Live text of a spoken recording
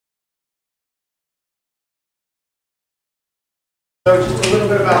So just a little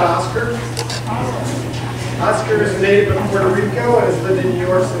bit about Oscar. Oscar is a native of Puerto Rico and has lived in New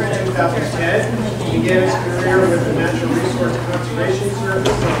York since 2010. He began his career with the Natural Resource Conservation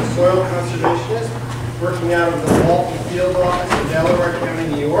Service as a soil conservationist, working out of the Walton Field Office in Delaware County,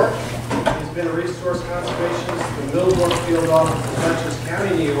 New York. He's been a resource conservationist at the Millbrook Field Office in Dutchess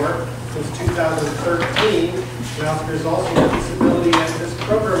County, New York since 2013. And Oscar is also a disability ethics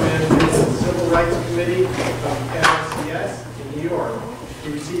program manager at the Civil Rights Committee of NRCS. New York. He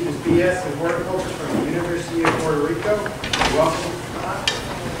received his BS in horticulture from the University of Puerto Rico. Welcome.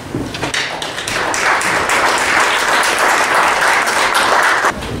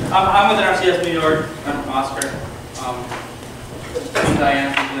 I'm with NRCS New York. I'm Oscar. I'm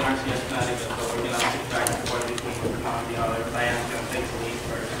Diane from the NRCS Connecticut, so we're going to stick back and forth between the other. Diane's going to take the lead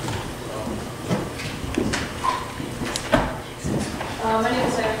first. My name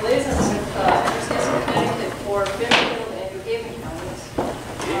is Diane Blais. I'm with NRCS Connecticut for Fairfield and New Haven counties.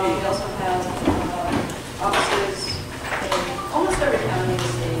 We also have offices in almost every county in the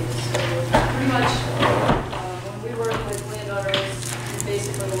state. So pretty much when we work with landowners, we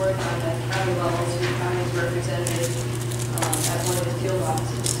basically work on the county level, so the county is represented at one of the field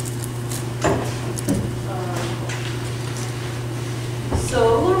offices. So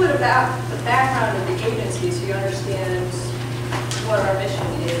a little bit about the background of the agency so you understand what our mission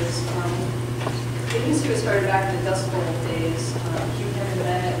is. The agency was started back in the Dust Bowl days. Hugh Henry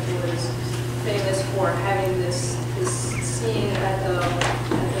Bennett was famous for having this scene at the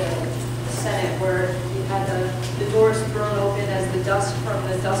Senate where he had the doors thrown open as the dust from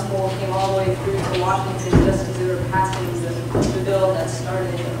the Dust Bowl came all the way through to Washington just as they were passing the bill that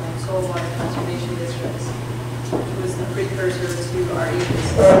started soil water conservation districts, which was the precursor to our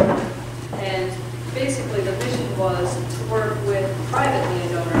agency. And basically the mission was to work with private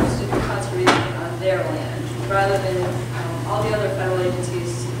landowners to do conservation on their land, rather than all the other federal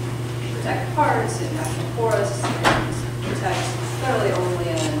agencies protect parks and national forests and protect federally owned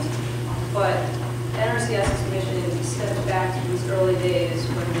land. But NRCS's mission stems back to these early days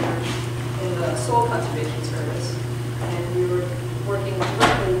when we were in the Soil Conservation Service, and we were working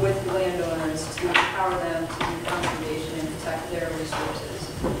directly with landowners to empower them to do conservation and protect their resources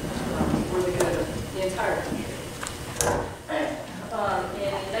for the good of the entire country.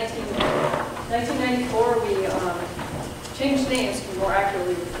 In 1994, we changed names to more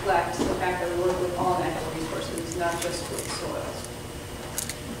accurately reflect the fact that we work with all natural resources, not just with soils.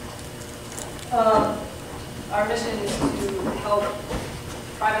 Our mission is to help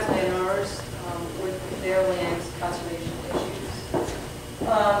private landowners with their land conservation issues.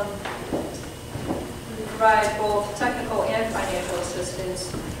 We provide both technical and financial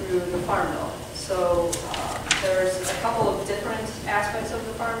assistance through the Farm Bill. So there's a couple of different aspects of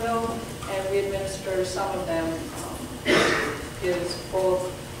the Farm Bill, and we administer some of them. Gives both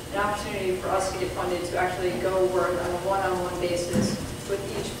an opportunity for us to get funded to actually go work on a one-on-one basis with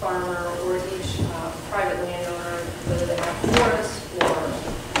each farmer or each private landowner, whether they have forests or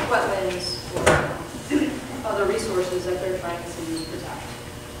wetlands or other resources that they're trying to protect.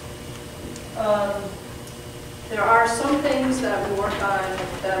 There are some things that we work on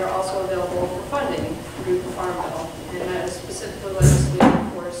that are also available for funding through the Farm Bill, and that is specifically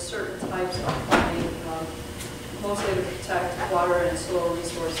legislated for certain types of funding, mostly to protect water and soil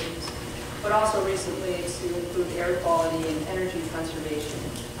resources, but also recently to include air quality and energy conservation.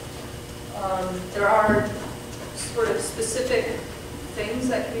 There are sort of specific things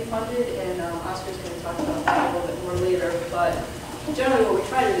that can be funded, and Oscar's going to talk about that a little bit more later, but generally what we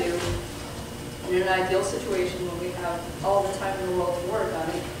try to do in an ideal situation when we have all the time in the world to work on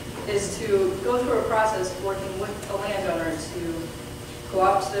it is to go through a process of working with a landowner to go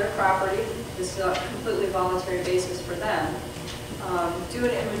out to their property. This is a completely voluntary basis for them. Do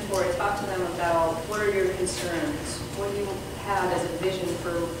an inventory, talk to them about what are your concerns, what do you have as a vision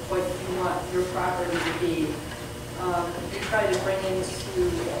for what you want your property to be. We try to bring into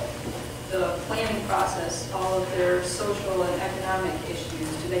the planning process all of their social and economic issues.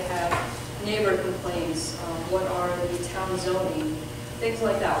 Do they have neighbor complaints? What are the town zoning? Things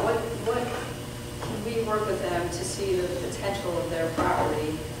like that. What can we work with them to see the potential of their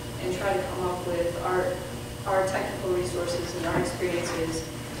property and try to come up with our technical resources and our experiences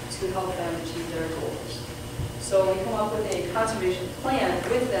to help them achieve their goals. So we come up with a conservation plan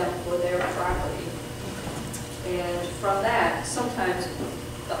with them for their property. And from that, sometimes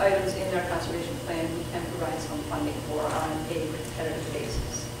the items in their conservation plan we can provide some funding for on a competitive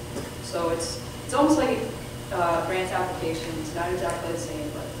basis. So it's almost like a grant application. It's not exactly the same,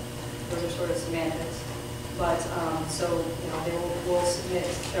 but those are sort of semantics. But so they will submit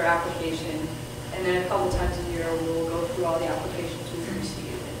their application And then a couple times a year, we will go through all the applications we've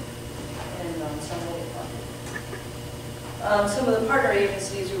received, and some will get funded. Some of the partner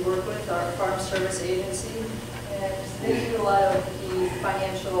agencies we work with are Farm Service Agency, and they do a lot of the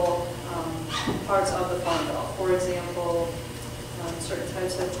financial parts of the farm bill. For example, certain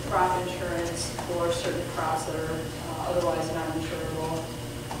types of crop insurance for certain crops that are otherwise non-insurable,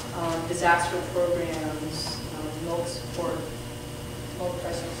 disaster programs, milk support, milk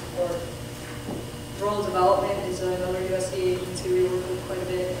pricing support. Rural development is another USDA agency we work with quite a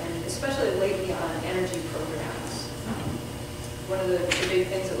bit, and especially lately on energy programs. One of the big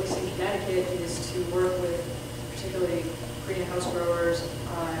things, at least in Connecticut, is to work with particularly greenhouse growers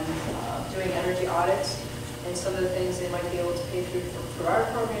on doing energy audits, and some of the things they might be able to pay through our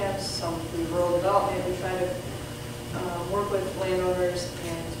programs, some through rural development. We try to work with landowners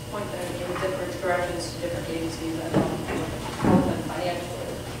and point them in different directions to different agencies that help them financially.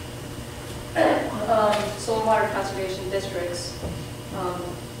 Soil and water conservation districts.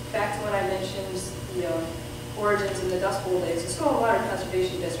 Back to when I mentioned the origins in the Dust Bowl days, the soil and water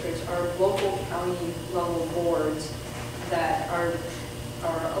conservation districts are local county level boards that are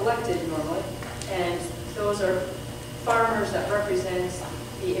elected normally, and those are farmers that represent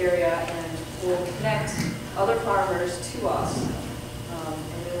the area and will connect other farmers to us,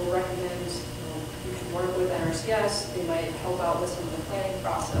 and they will recommend you can work with NRCS. They might help out with some of the planning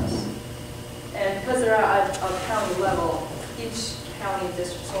process. And because they're at a county level, each county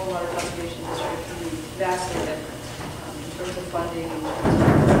district, soil and water conservation district can be vastly different in terms of funding and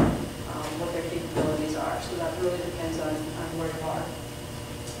what their capabilities are. So that really depends on where you are.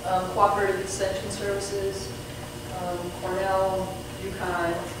 Cooperative extension services, Cornell,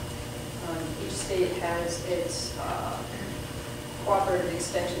 UConn, each state has its cooperative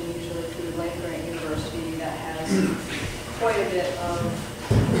extension, usually through Landowner University, that has quite a bit of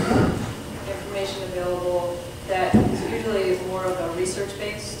information available that is usually more of a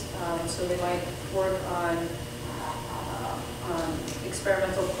research-based, so they might work on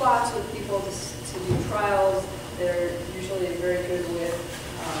experimental plots with people to do trials. They're usually very good with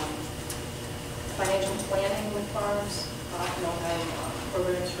financial planning with farms. Often they'll have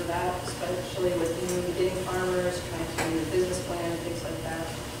programs for that, especially with new beginning farmers trying to do a business plan and things like that.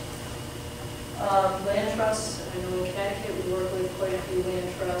 Land trusts. I know in Connecticut we work with quite a few land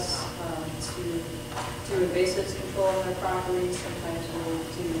trusts to do invasives control on their properties. Sometimes we'll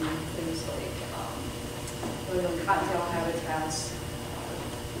do things like cottontail habitats,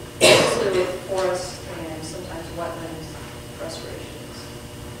 mostly with forests and sometimes wetlands restorations.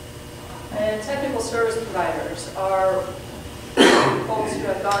 And technical service providers are folks who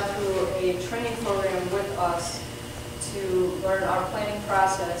have gone through a training program with us to learn our planning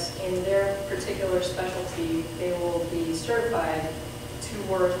process in their particular specialty. They will be certified to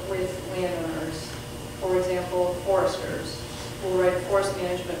work with landowners. For example, foresters will write a forest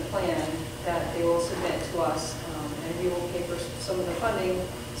management plan that they will submit to us, and we will pay for some of the funding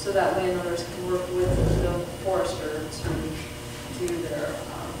so that landowners can work with the forester to do their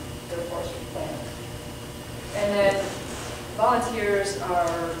forestry plan. And then volunteers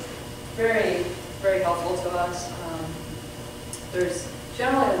are very, very helpful to us. There's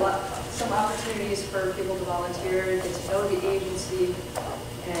generally some opportunities for people to volunteer, get to know the agency,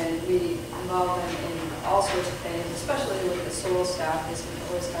 and we involve them in all sorts of things, especially with the soil staff, because we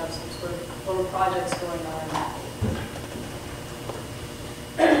always have some sort of little projects going on.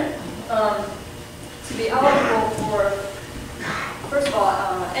 To be eligible for, first of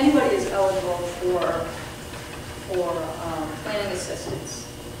all, anybody is eligible for planning assistance.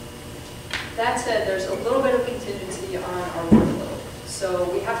 That said, there's a little bit of contingency on our workload. So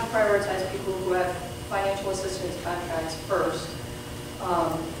we have to prioritize people who have financial assistance contracts first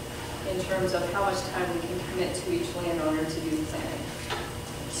in terms of how much time we can commit to each landowner to do the planning.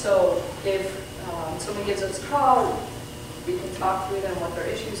 So if someone gives us a call, we can talk through them what their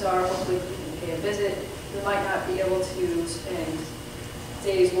issues are. Hopefully we can pay a visit. We might not be able to spend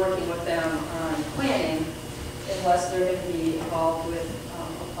days working with them on planning unless they're going to be involved with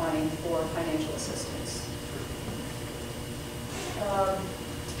applying for financial assistance.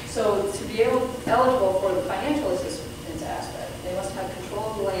 So to be eligible for the financial assistance aspect, they must have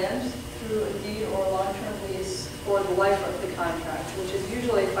control of the land through a deed or a long-term lease for the life of the contract, which is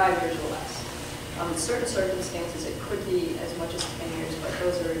usually 5 years or less. In certain circumstances, it could be as much as 10 years, but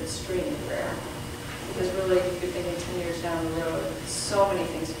those are extremely rare. Because really, if you're thinking 10 years down the road, so many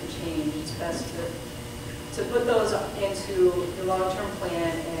things can change. It's best to put those into your long-term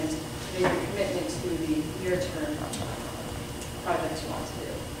plan and make a commitment to the near-term projects you want to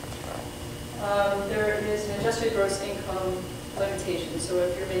do. There is an adjusted gross income limitations. So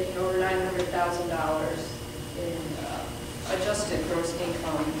if you're making over $900,000 in adjusted gross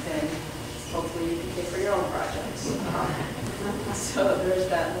income, then hopefully you can pay for your own projects. So there's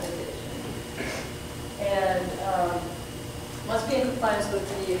that limitation. And must be in compliance with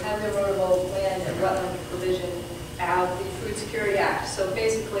the highly erodible land and wetland provision of the Food Security Act. So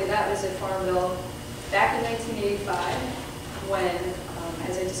basically that was a farm bill back in 1985 when,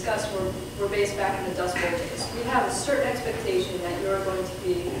 as I discussed, we're based back in the Dust Bowl days. We have a certain expectation that you're going to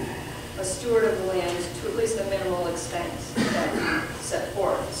be a steward of the land to at least a minimal extent that we set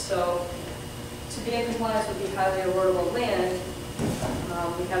forth. So to be in compliance with the highly erodible land,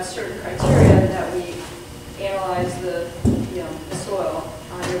 we have certain criteria that we analyze the soil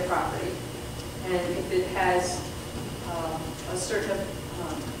on your property. And if it has a certain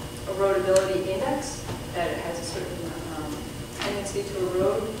erodibility index, that it has a certain tendency to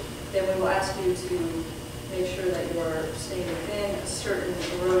erode, then we will ask you to make sure that you are staying within a certain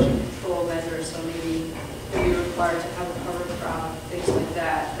erosion control measure. So maybe you'll be required to have a cover crop, things like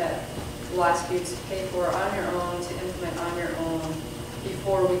that, that we'll ask you to pay for on your own, to implement on your own,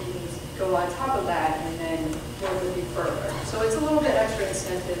 before we can go on top of that and then work with you further. So it's a little bit extra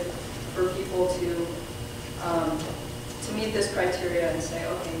incentive for people to meet this criteria and say,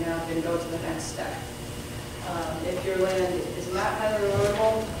 okay, now I'm going to go to the next step. If your land is not highly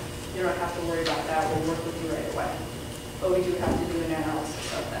erodible, you don't have to worry about that. We'll work with you right away. But we do have to do an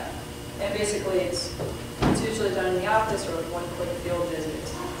analysis of that. And basically, it's usually done in the office or with one-quick field visit.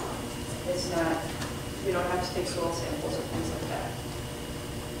 It's not, you don't have to take soil samples or things like that.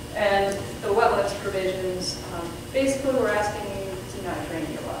 And the wetlands provisions, basically we're asking you to not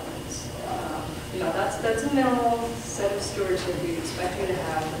drain your wetlands. That's a minimal set of stewardship we expect you to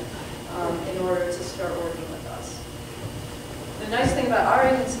have in order to start working with us. The nice thing about our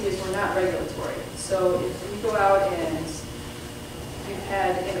agency is we're not regulatory. So if we go out and you've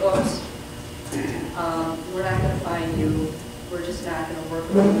had an oops, we're not going to fine you. We're just not going to work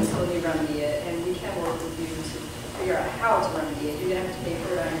with you until you remedy it. And we can work with you to figure out how to remedy it. You're going to have to pay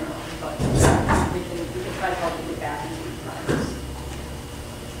for it on your own, but we can try to help you get back into compliance.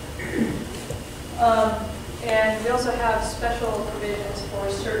 And we also have special provisions for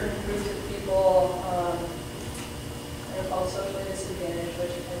certain groups of people. They're called socially disadvantaged,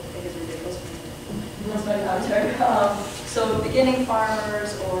 which I think is ridiculous. That's my commentary. So beginning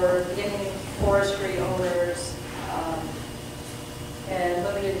farmers or beginning forestry owners, and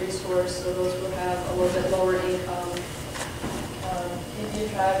limited resource, so those who have a little bit lower income. Indian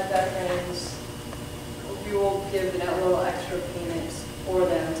tribes, veterans, we will give that little extra payments for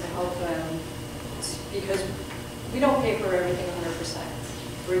them to help them, because we don't pay for everything 100%.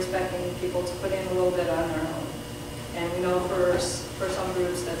 We're expecting people to put in a little bit on their own. And we know for some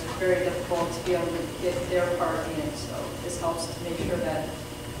groups that's very difficult to be able to get their part in, so this helps to make sure that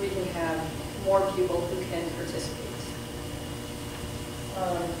we can have more people who can participate.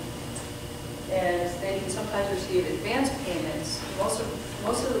 And they can sometimes receive advance payments. Most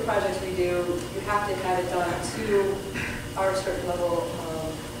of the projects we do, you have to have it done to our certain level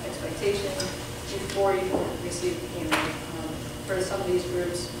of expectation before you can receive payment. For some of these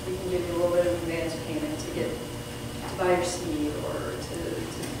groups, we can give you a little bit of advance payment to buy your seed or to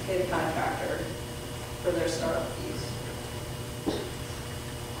pay the contractor for their startup fees.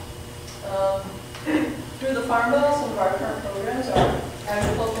 Through the Farm Bill, some of our current programs are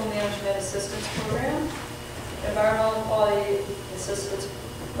Agricultural Management Assistance Program, Environmental Quality Assistance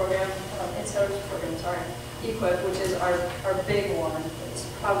Program, EQIP, which is our big one. It's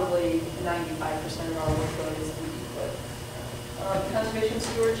probably 95% of our workload is in EQIP. Conservation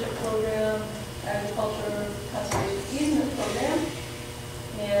Stewardship Program, Agriculture Conservation Easement Program,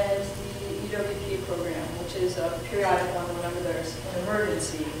 and the EWP Program, which is a periodic one whenever there's an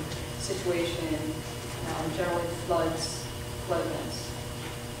emergency situation, generally floods, flood events.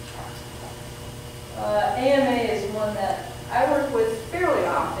 AMA is one that I work with fairly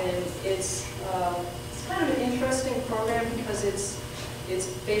often. It's kind of an interesting program because it's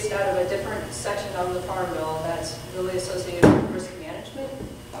based out of a different section of the Farm Bill that's really associated with risk management.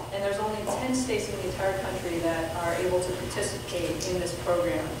 And there's only 10 states in the entire country that are able to participate in this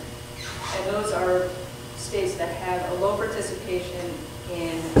program. And those are states that have a low participation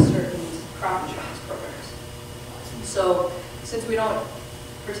in certain crop insurance programs. So since we don't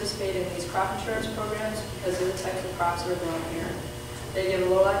participate in these crop insurance programs because of the types of crops that are grown here, they give a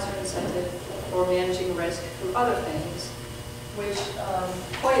little extra incentive for managing risk through other things, which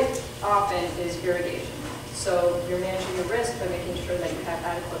quite often is irrigation. So you're managing your risk by making sure that you have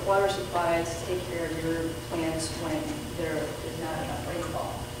adequate water supplies to take care of your plants when there is not enough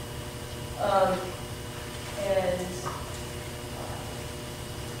rainfall. And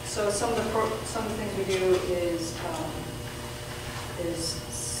So some of the things we do is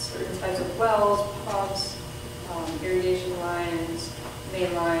certain types of wells, pumps, irrigation lines,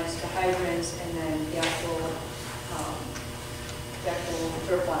 main lines to hydrants, and then the actual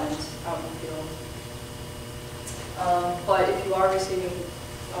drip lines out in the field. But if you are receiving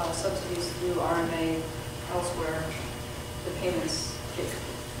subsidies through RMA elsewhere, the payments get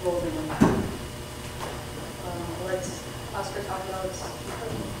rolled in. Let's Oscar talk about it.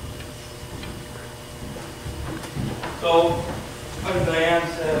 So, like Diane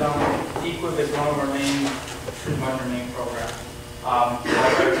said, EQIP is one of our main, pretty much our main program.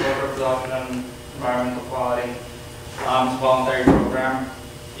 Agricultural production, environmental quality. It's a voluntary program.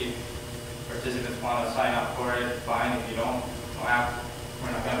 If participants want to sign up for it, fine. If you don't have,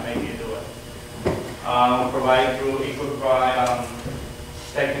 we're not going to make you do it. Provided through EQIP provide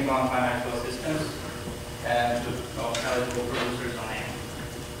technical and financial assistance and to eligible producers on hand.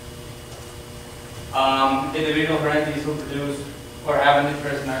 Individuals or entities who produce or have an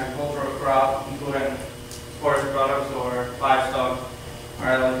interest in agricultural crop, including forest products or livestock,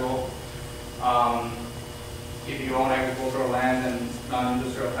 are eligible. If you own agricultural land and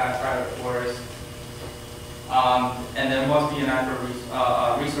non-industrial past private forest, and there must be a natural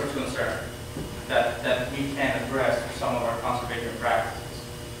resource concern that we can address through some of our conservation practices.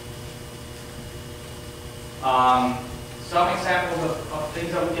 Some examples of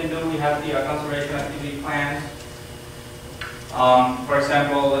things that we can do, we have the conservation activity plans. For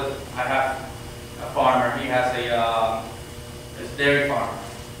example, I have a farmer, he has a dairy farm,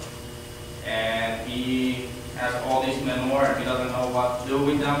 and he has all these manure and he doesn't know what to do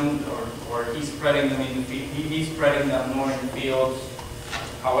with them, or he's spreading them in the field. He's spreading them more in the fields,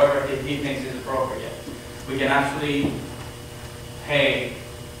 however he thinks is appropriate. We can actually pay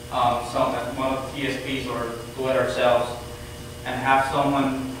one of the TSPs or do it ourselves and have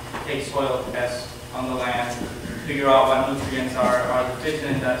someone take soil tests on the land, figure out what nutrients are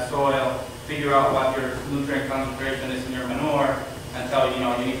deficient in that soil, figure out what your nutrient concentration is in your manure, and tell you,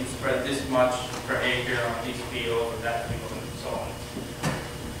 you need to spread this much per acre on these fields or that field and so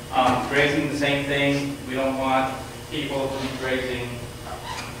on. Grazing, the same thing. We don't want people to be grazing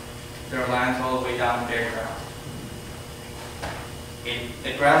their lands all the way down to bare ground.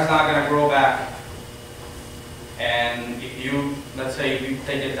 The grass is not going to grow back, and if you, let's say, if you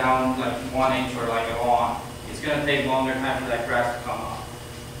take it down like 1 inch or like a lawn, it's going to take longer time for that grass to come up.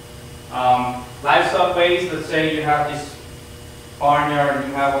 Livestock waste, let's say you have this barnyard and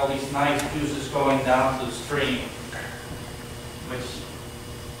you have all these nice juices going down to the stream, which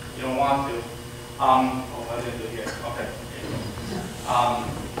you don't want to. What did I do here? Okay.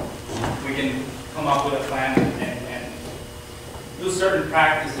 We can come up with a plan and do certain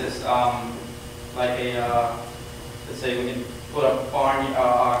practices, like let's say we can put a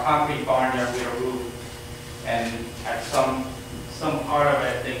concrete barnyard with a roof, and at some part of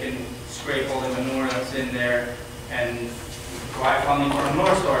it they can scrape all the manure that's in there and provide funding for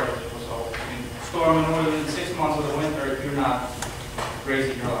manure storage. So you can store manure within 6 months of the winter if you're not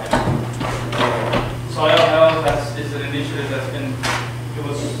grazing your livestock. Soil health, is an initiative that's been,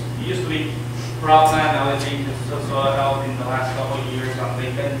 it used to be cropland, now it's changed to soil health in the last couple of years.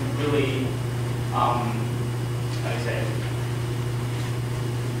 They've been really, how do you say,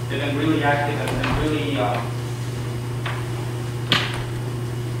 they've been really active and really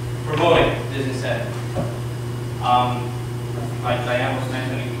promoting this incentive. Like Diane was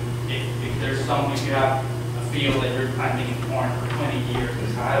mentioning, if you have a field that you're planting corn for 20 years,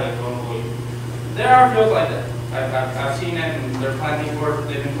 it's highly probable. There are fields like that. I've seen it, and they've been planting for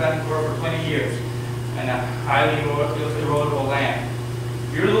 20 years, and a highly erodible land.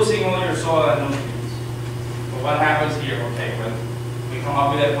 You're losing all your soil and nutrients. But what happens here? Okay, when we come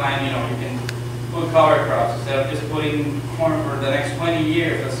up with that plan, you can put cover crops instead of just putting corn for the next 20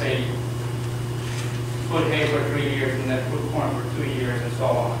 years. Let's say put hay for 3 years and then put corn for 2 years and so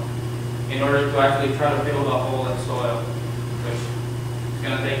on, in order to actually try to build up all that soil, which is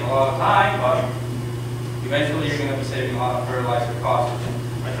going to take a lot of time, but eventually you're going to be saving a lot of fertilizer costs,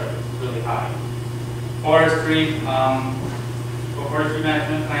 which are really high. Forestry, for forestry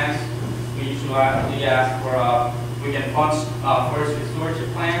management plans, we usually ask for, we can fund forestry stewardship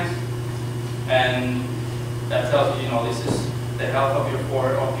plans, and that tells you, this is the health of your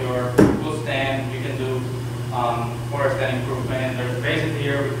wood stand. You can do forest stand improvement. There's basin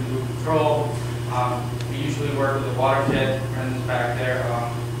here, we can do control. We usually work with the watershed, Brendan's back there.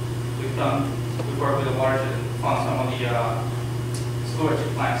 We've worked with the watershed to fund some of the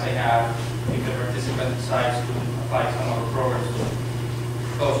stewardship plans they have. If the participant decides to apply some of the programs to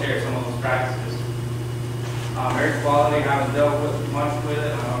go share some of those practices. Air quality, I haven't dealt with much with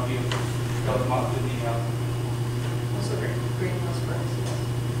it. I don't know if those months with the, Also greenhouse purposes.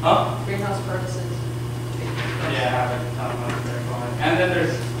 huh? Greenhouse purposes. Yeah, I have a ton of money there going. And then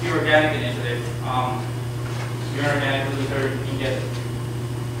there's the organic initiative. Your organic producer, you get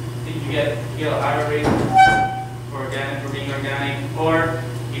a higher rate for organic, for being organic, or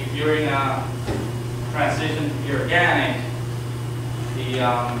if you're in a transition to be organic, the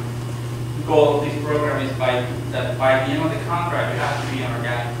goal of this program is by the end of the contract, you have to be an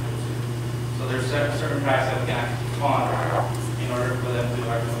organic producer. So there's certain tracks that we can actually fund in order for them to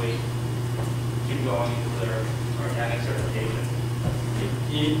actually keep going into their organic certification.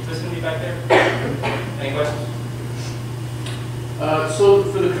 Can you listen to me back there? Any questions? So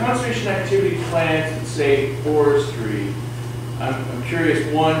for the conservation activity plans that say forestry, I'm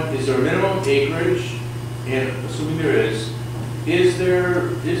curious, one, is there a minimum acreage? And assuming there is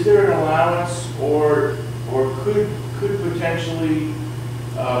there an allowance or could potentially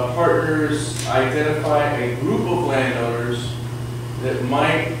partners identify a group of landowners that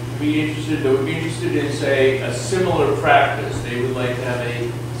might be interested, that would be interested in, say, a similar practice? They would like to have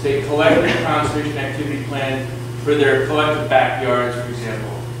a, say, collective conservation activity plan for their collective backyards, for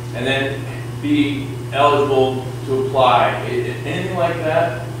example, and then be eligible to apply. Anything like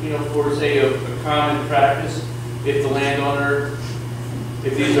that, for, say, a common practice, if the landowner,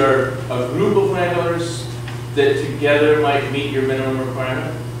 if these are a group of landowners that together might meet your minimum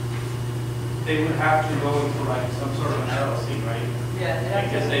requirement? They would have to go into like some sort of an LLC, right? Yeah.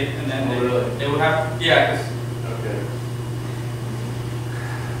 Because they would have, because Okay.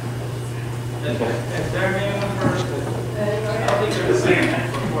 is there a minimum for, I don't think they're the same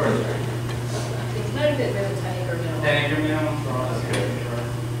for forestry. It's not even really 10-acre minimum. 10-acre minimum for us, sure.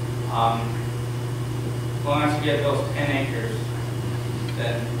 As long as you get those 10 acres,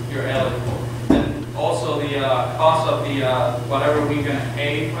 then you're eligible. Then also the cost of the whatever we're gonna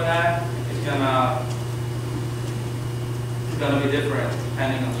pay for that is gonna be different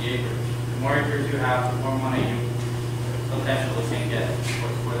depending on the acreage. The more acres you have, the more money you potentially can get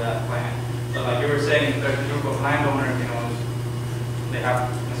for that plan. So like you were saying, if there's a group of landowners, they have,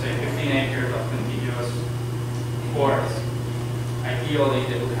 let's say, 15 acres of contiguous forest. Ideally,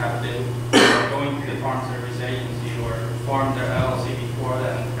 they would have to go into the Farm Service Agency or form their LLC before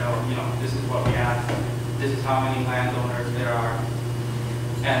that and tell, this is what we have, this is how many landowners there are.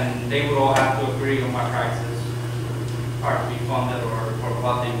 And they would all have to agree on what practices are to be funded or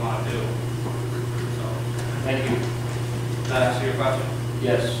what they want to do. So, Thank you. does that answer your question?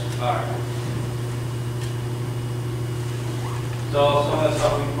 Yes. All right. So some of the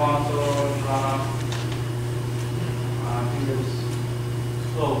stuff we want to I think there's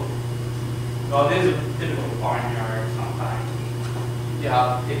well, this is a typical barnyard sometimes.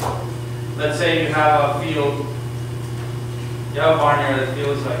 Yeah, let's say you have a field, you have a barnyard that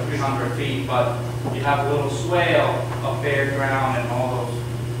feels like 300 feet, but you have a little swale of bare ground and all those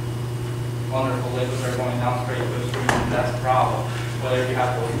wonderful liquids are going down straight to the stream, and that's a problem. Whether you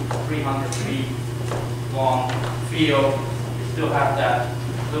have a 300 feet long field, you still have that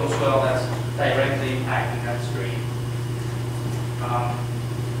little swale that's directly impacting that stream.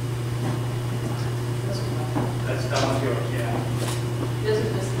 That one's yours, yeah.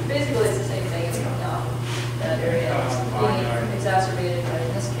 Basically, it's the same thing. It's coming out that area. It's being exacerbated by,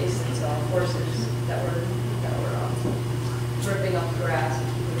 in this case, it's horses that were ripping up grass and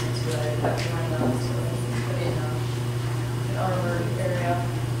keeping it so that it kept running on. So put in an armored area.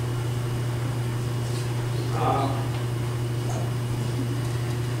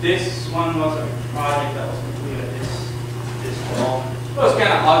 This one was a project that was completed this fall. It was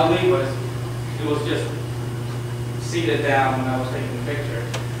kind of ugly, but it was just seated down when I was taking the picture.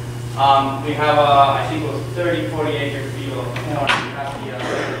 We have I think it was 30-40 acre field of corn. We have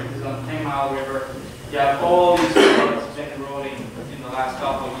this is on the 10 Mile River. You have all these fields been eroding in the last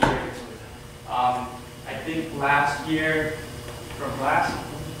couple of years. I think last year,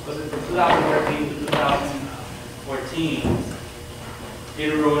 was it from 2013 to 2014, it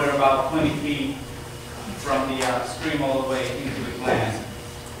eroded about 20 feet from the stream all the way into the land.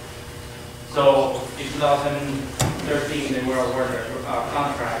 So in 2013, they were awarded a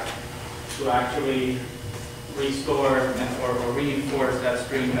contract to actually restore or reinforce that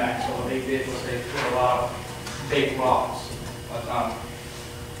stream bank. So what they did was they put a lot of big rocks. But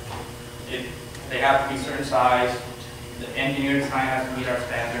they have to be certain size. The engineering design has to meet our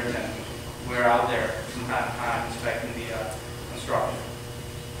standards, and we're out there from time to time inspecting the construction.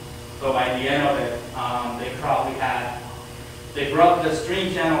 So by the end of it, they brought the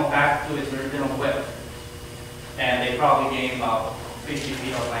stream channel back to its original width, and they probably gained about 50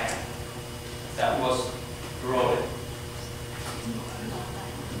 feet of land that was eroded.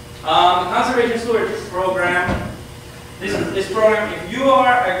 Conservation Stewardship Program. This program, if you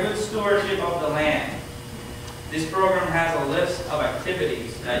are a good stewardship of the land, this program has a list of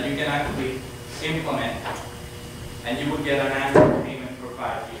activities that you can actually implement, and you will get an annual payment for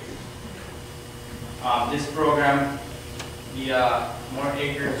 5 years. This program, the more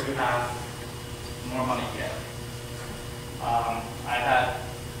acres you have, more money you get. I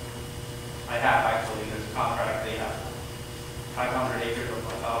have actually, there's a contract, they have 500 acres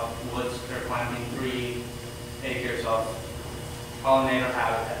of woods, they're planting 3 acres of pollinator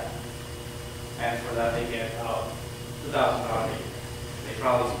habitat. And for that they get $2,000 a year. They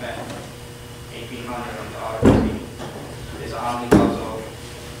probably spend $1,800 a year. It's omnibus, so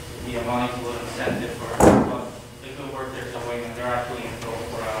the money is a little incentive for what the good work they're doing, and they're actually in goal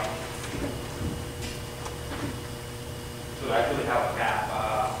for to actually have a cap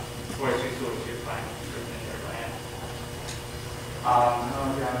for a stewardship plan in their land. I don't know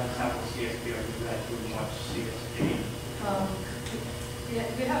if you have an example of CSP or do that too much CSP.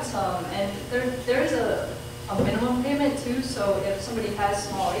 We have some, and there is a minimum payment too. So if somebody has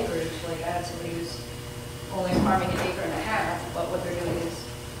small acreage, like I have somebody who's only farming 1.5 acres, but what they're doing is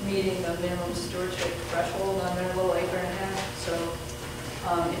meeting the minimum stewardship threshold on their little 1.5 acres. So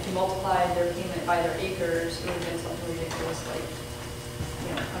if you multiply their payment by their acres, it would have been something ridiculous like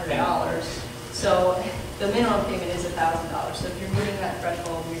 $100. So the minimum payment is $1,000. So if you're meeting that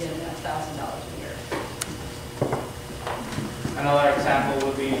threshold, you're getting that $1,000 a year. Another example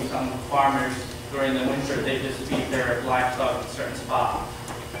would be some farmers during the winter, they just feed their livestock in a certain spot.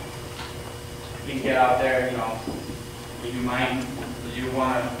 You can get out there, would you mind, do you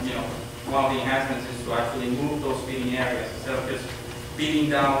want to, one of the enhancements is to actually move those feeding areas instead of just feeding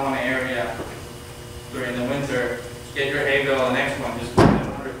down one area during the winter, get your hay bale, the next one, just put it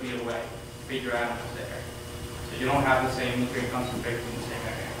 100 feet away, feed your animals there. So you don't have the same nutrient concentration in the same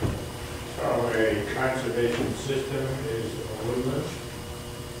area. So a conservation system is a woodland?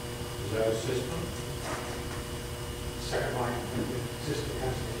 Is that a system? Second line, existing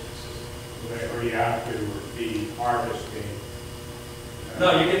conservation system. Or you have to be harvesting? No,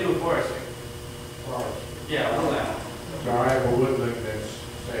 you can do forestry. Forest. Yeah, woodland. So I have a woodland that's,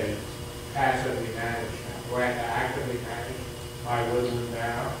 say, passively managed. Do I have to actively manage my woodland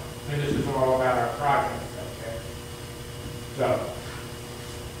now? And this is all about our project, okay? So,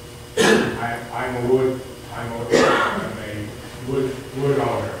 I'm a wood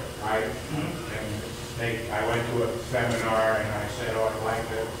owner, right? And I went to a seminar and I said, oh, I'd like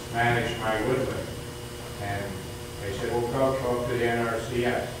to manage my woodland. And they said, well, go talk to the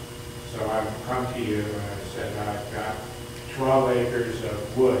NRCS. So I've come to you and I said, I've got 12 acres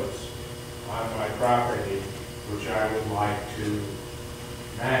of woods on my property, which I would like to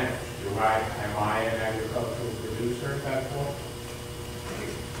manage. Am I an agricultural producer at that point?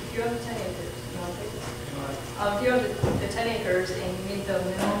 If you have 10 acres, you want to take this? If you have the 10 acres and you meet the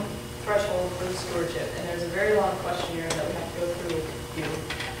minimum threshold for the stewardship, and there's a very long questionnaire that we have to go through with you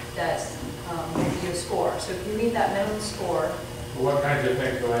that's gives you a score. So if you meet that minimum score, Well, what kinds of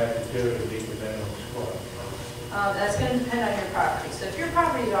things do I have to do to meet the minimum score? that's going to depend on your property. So if your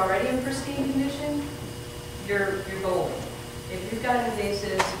property is already in pristine condition, you're golden. If you've got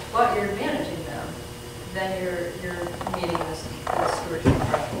invasives, but you're managing them, then you're meeting this stewardship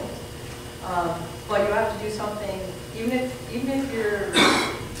threshold. But you have to do something, even if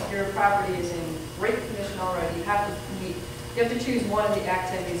your property is in great condition already, you have to choose one of the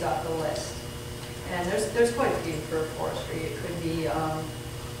activities off the list. And there's quite a few for forestry. It could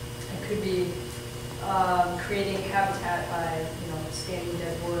be creating habitat by standing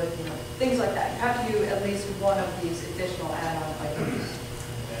dead wood, things like that. You have to do at least one of these additional add-on items.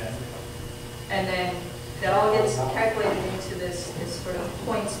 And then that all gets calculated into this sort of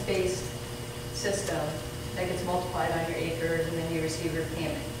points-based system that gets multiplied on your acres, and then you receive your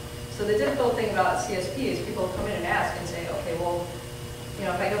payment. So the difficult thing about CSP is people come in and ask and say, okay, well,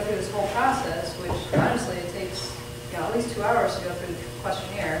 if I go through this whole process, which honestly it takes at least 2 hours to go through the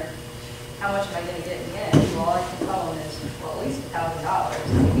questionnaire, how much am I going to get in the end? Well, all I can tell them is, well, at least $1,000 to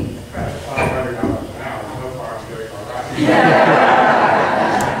meet the threshold. $500 an hour, so far I'm doing all right.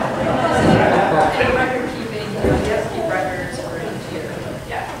 And record keeping, you have to keep records for each year.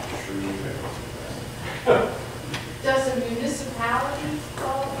 Yeah. Does a municipality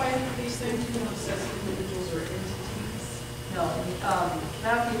qualify for these things, as individuals or entities? No, it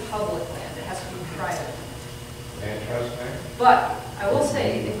cannot be public land. It has to be private. And trust me? But I will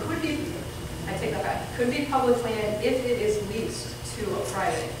say, it could be, I take that back, it could be public land if it is leased to a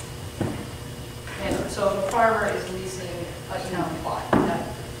private. And so if a farmer is leasing a town plot,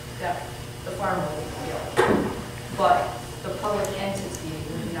 that the farmer will feel. But the public entity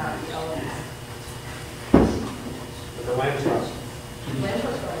would not land trust. Land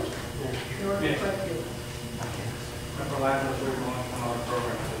trust, right? Yeah. You're Yeah. quite good. For Landowner, we're going on another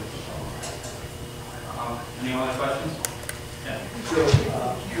program too. Any other questions? Yeah. So,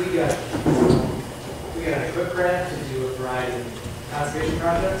 we got a quick grant to do a variety of conservation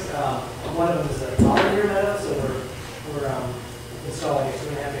projects. One of them is a pollinator meadow, so we're installing a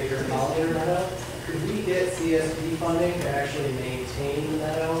 2.5 acre pollinator meadow. Could we get CSP funding to actually maintain the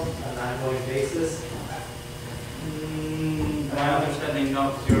meadow on an ongoing basis? My understanding, no,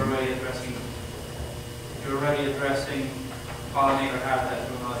 because you're already addressing pollinator habitat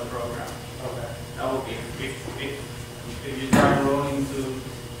through another program. Okay. That would be, if you start rolling to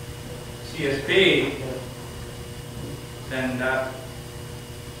CSP, then that,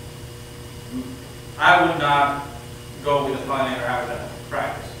 I would not go with the pollinator habitat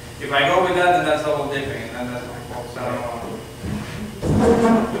practice. If I go with that, then that's a whole different, and then that's my fault, so I don't want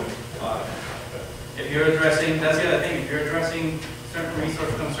to. If you're addressing, that's the other thing, if you're addressing certain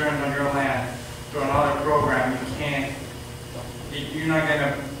resource concerns on your land through another program, you're not going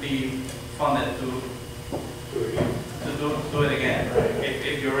to be funded to do it again.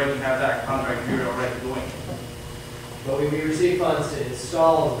 If you already have that contract, you're already doing it. But we receive funds to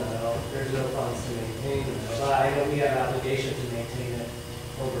install the meadow, there's no funds to maintain the meadow. But I know we have an obligation to maintain it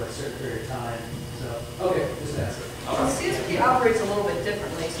over a certain period of time, so, okay, just ask it. Well, CSP operates a little bit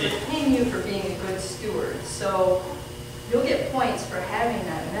differently, so it's paying you for being a good steward. So you'll get points for having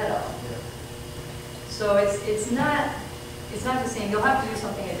that meadow. So it's not the same. You'll have to do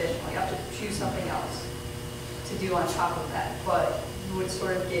something additional. You have to choose something else to do on top of that. But you would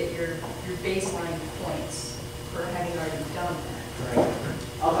sort of get your baseline points for having already done that. Right.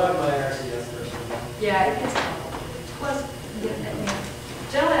 I'll talk about NRCS first. Yeah, it gets complicated. Plus,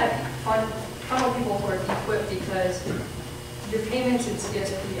 generally I funnel people towards equip because your payments in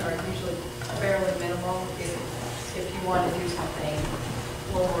CSP are usually fairly minimal if you want to do something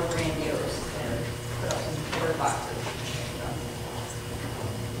a little more grandiose than put up some bird boxes.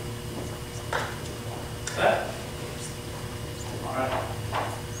 That? All right.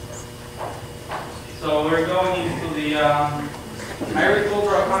 So we're going into the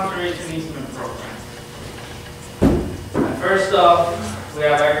agricultural conservation easement program. And first up, we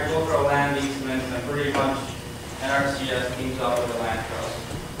have agricultural land easements, and pretty much NRCS teams up with the land trust.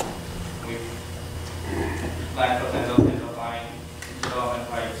 Land trust ends up buying development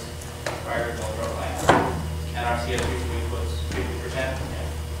rights for agricultural land. NRCS usually puts 50%.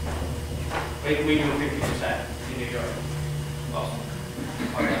 We do 50% in New York. Well,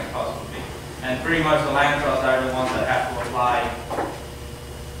 what that cost would be. And pretty much the land trusts are the ones that have to apply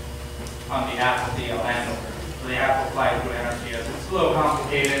on behalf of the landowner. So they have to apply through NRCS. It's a little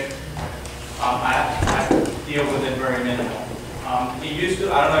complicated. I deal with it very minimal. It used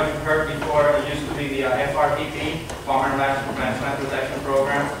to, I don't know if you've heard before, it used to be the FRPP, Farmer Land Protection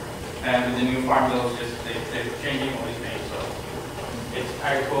Program. And with the new farm bills, they're changing all these names. So it's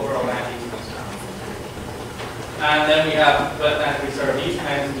agricultural land easements now. And then we have wetland reserve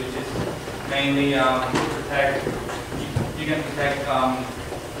easements, which is mainly protect, you can protect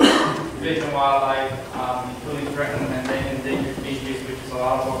fish and wildlife, including threatened and endangered species, which is a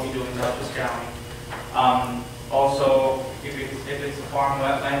lot of what we do in Dutchess County. Also, if it's a farm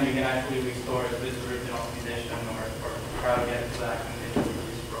wetland, you can actually restore it to its original condition or try to get it to that condition for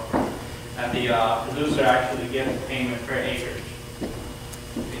this program. And the producer actually gets payment per acre.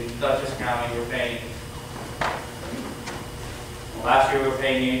 In Dutchess County, we're paying, last year we were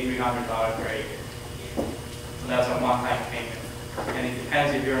paying $8,300 per acre. So that's a one-time payment. And it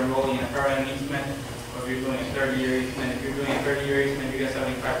depends if you're enrolling in a permanent easement or if you're doing a 30-year easement. If you're doing a 30-year easement, you get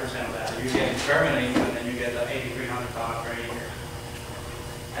 75% of that. If you're getting permanent easement, then you get the $8,300 per acre.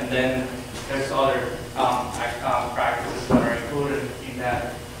 And then there's other practices that are included in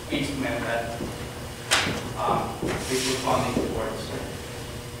that easement that we put funding towards.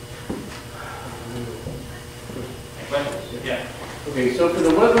 Any questions? Yeah. Okay, so for the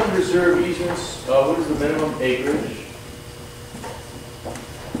wetland reserve easements, what is the minimum acreage?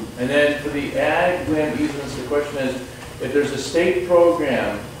 And then for the ag land easements, the question is, if there's a state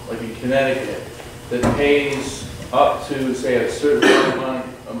program, like in Connecticut, that pays up to, say, a certain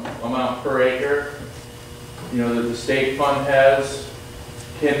amount per acre, you know, that the state fund has,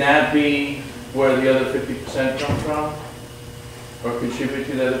 can that be where the other 50% comes from? Or contribute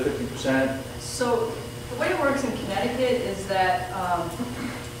to the other 50%? So the way it works in Connecticut is that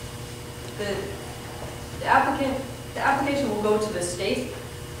the application will go to the state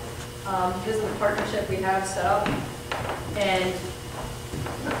because of the partnership we have set up, and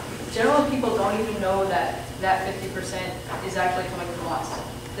generally people don't even know that that 50% is actually coming from us.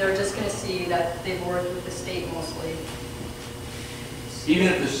 They're just going to see that they've worked with the state mostly, Even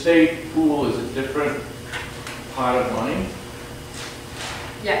if the state pool is a different pot of money?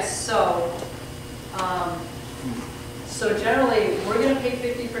 Yes, so generally, we're gonna pay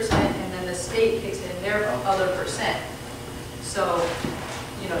 50% and then the state kicks in their other percent. So,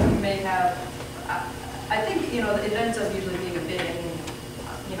 you know, you may have, I think, you know, it ends up usually being a bid, I mean,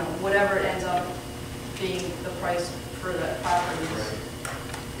 you know, whatever it ends up being the price for the property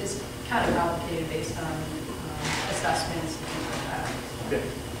is kind of complicated based on assessments and things like that. Okay.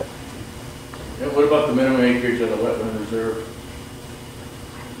 And what about the minimum acreage of the wetland reserve?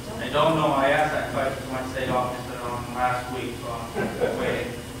 I don't know, I asked that question to my state officer last week, so I'm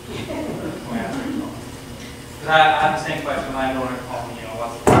waiting. Because I had the same question, landowner told me, you know,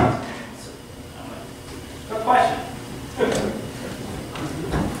 what's the price? I'm like, good question.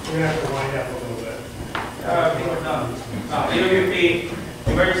 We're gonna have to wind up a little bit. I think we're done. EWP,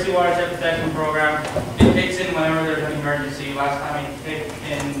 Emergency Water Tech Protection Program, it kicks in whenever there's an emergency. Last time it kicked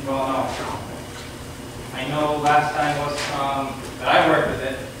in, well, no. I know last time was, that I worked with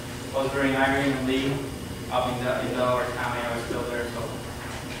it, was during Irene and Lee, up in Delaware County. I was still there, so,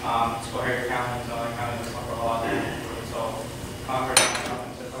 Schoharie County, Delaware County, was suffer a lot there. So, Congress came up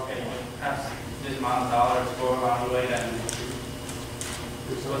and said, okay, you have this amount of dollars, go around the way, then.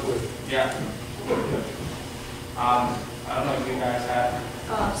 Yeah. I don't know if you guys have.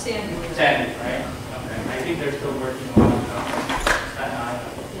 Sandy. Sandy, right? Okay. I think they're still working on Staten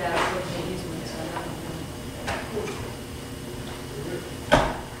Island. Yeah, with the easements.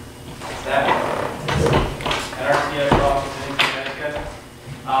 That NRCS office in Connecticut.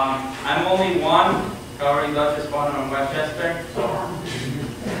 I'm only one covering Dutchess Corner and Westchester, so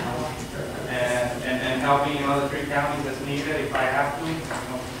and helping in other 3 counties as needed if I have to.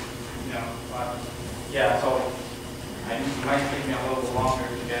 You know, but yeah, so it might take me a little longer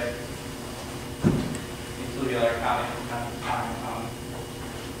to get into the other counties from time to time.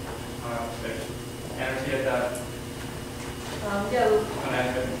 NRCS Yeah,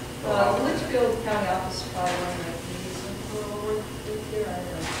 Connecticut. Litchfield County office is probably one that needs some little work this year. I don't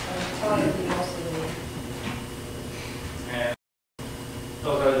know. I'm talking to most of the